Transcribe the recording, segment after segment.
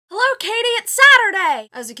Katie, it's Saturday!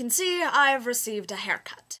 As you can see, I have received a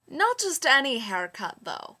haircut. Not just any haircut,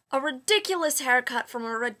 though. A ridiculous haircut from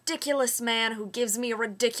a ridiculous man who gives me a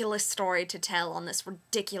ridiculous story to tell on this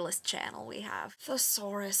ridiculous channel we have.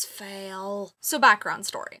 Thesaurus fail. So background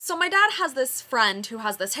story. So my dad has this friend who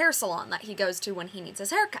has this hair salon that he goes to when he needs his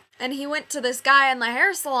haircut. And he went to this guy in the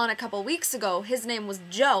hair salon a couple weeks ago. His name was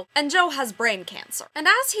Joe. And Joe has brain cancer. And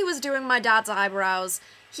as he was doing my dad's eyebrows,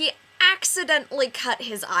 he accidentally cut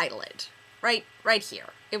his eyelid. Right here.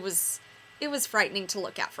 It was frightening to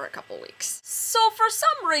look at for a couple weeks. So for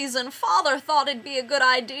some reason, Father thought it'd be a good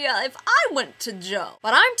idea if I went to Joe.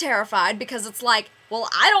 But I'm terrified because it's like, well,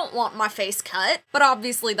 I don't want my face cut. But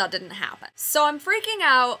obviously that didn't happen. So I'm freaking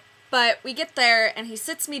out, but we get there and he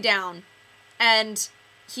sits me down and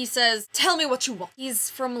he says, tell me what you want. He's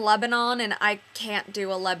from Lebanon and I can't do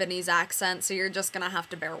a Lebanese accent, so you're just gonna have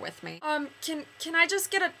to bear with me. Can I just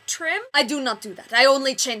get a trim? I do not do that. I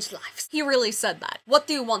only change lives. He really said that. What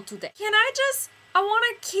do you want today? I want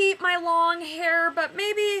to keep my long hair, but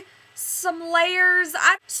maybe some layers.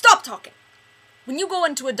 Stop talking. When you go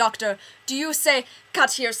into a doctor, do you say,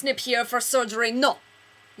 cut here, snip here for surgery? No.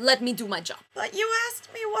 Let me do my job. But you asked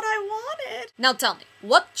me what I wanted. Now tell me,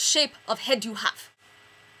 what shape of head do you have?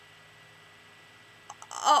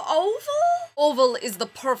 Oval? Oval is the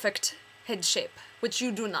perfect head shape, which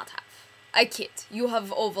you do not have. I kid. You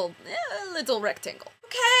have oval, little rectangle.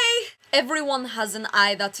 Okay. Everyone has an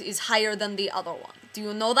eye that is higher than the other one. Do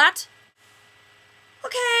you know that?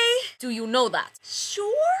 Okay. Do you know that?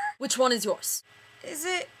 Sure. Which one is yours? Is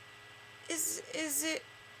it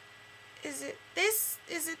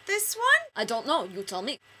this one? I don't know. You tell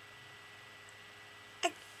me.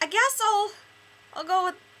 I guess I'll go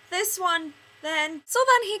with this one. So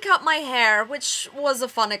then he cut my hair, which was a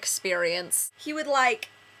fun experience. He would like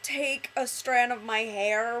take a strand of my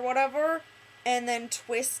hair or whatever and then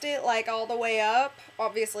twist it like all the way up.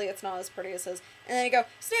 Obviously it's not as pretty as his. And then he'd go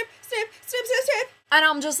snip, snip, snip, snip, snip. And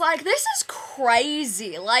I'm just like, this is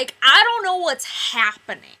crazy. Like, I don't know what's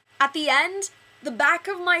happening. At the end, the back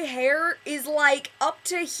of my hair is like up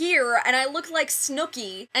to here and I look like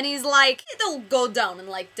Snooki. And he's like, it'll go down in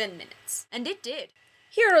like 10 minutes. And it did.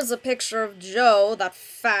 Here is a picture of Joe, that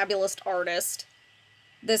fabulous artist.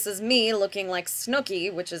 This is me looking like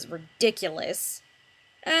Snooki, which is ridiculous.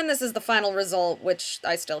 And this is the final result, which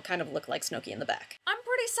I still kind of look like Snooki in the back. I'm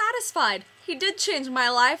pretty satisfied. He did change my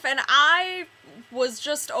life, and I was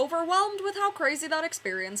just overwhelmed with how crazy that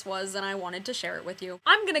experience was, and I wanted to share it with you.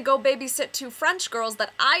 I'm gonna go babysit 2 French girls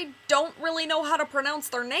that I don't really know how to pronounce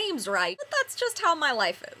their names right, but that's just how my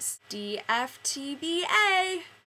life is. DFTBA.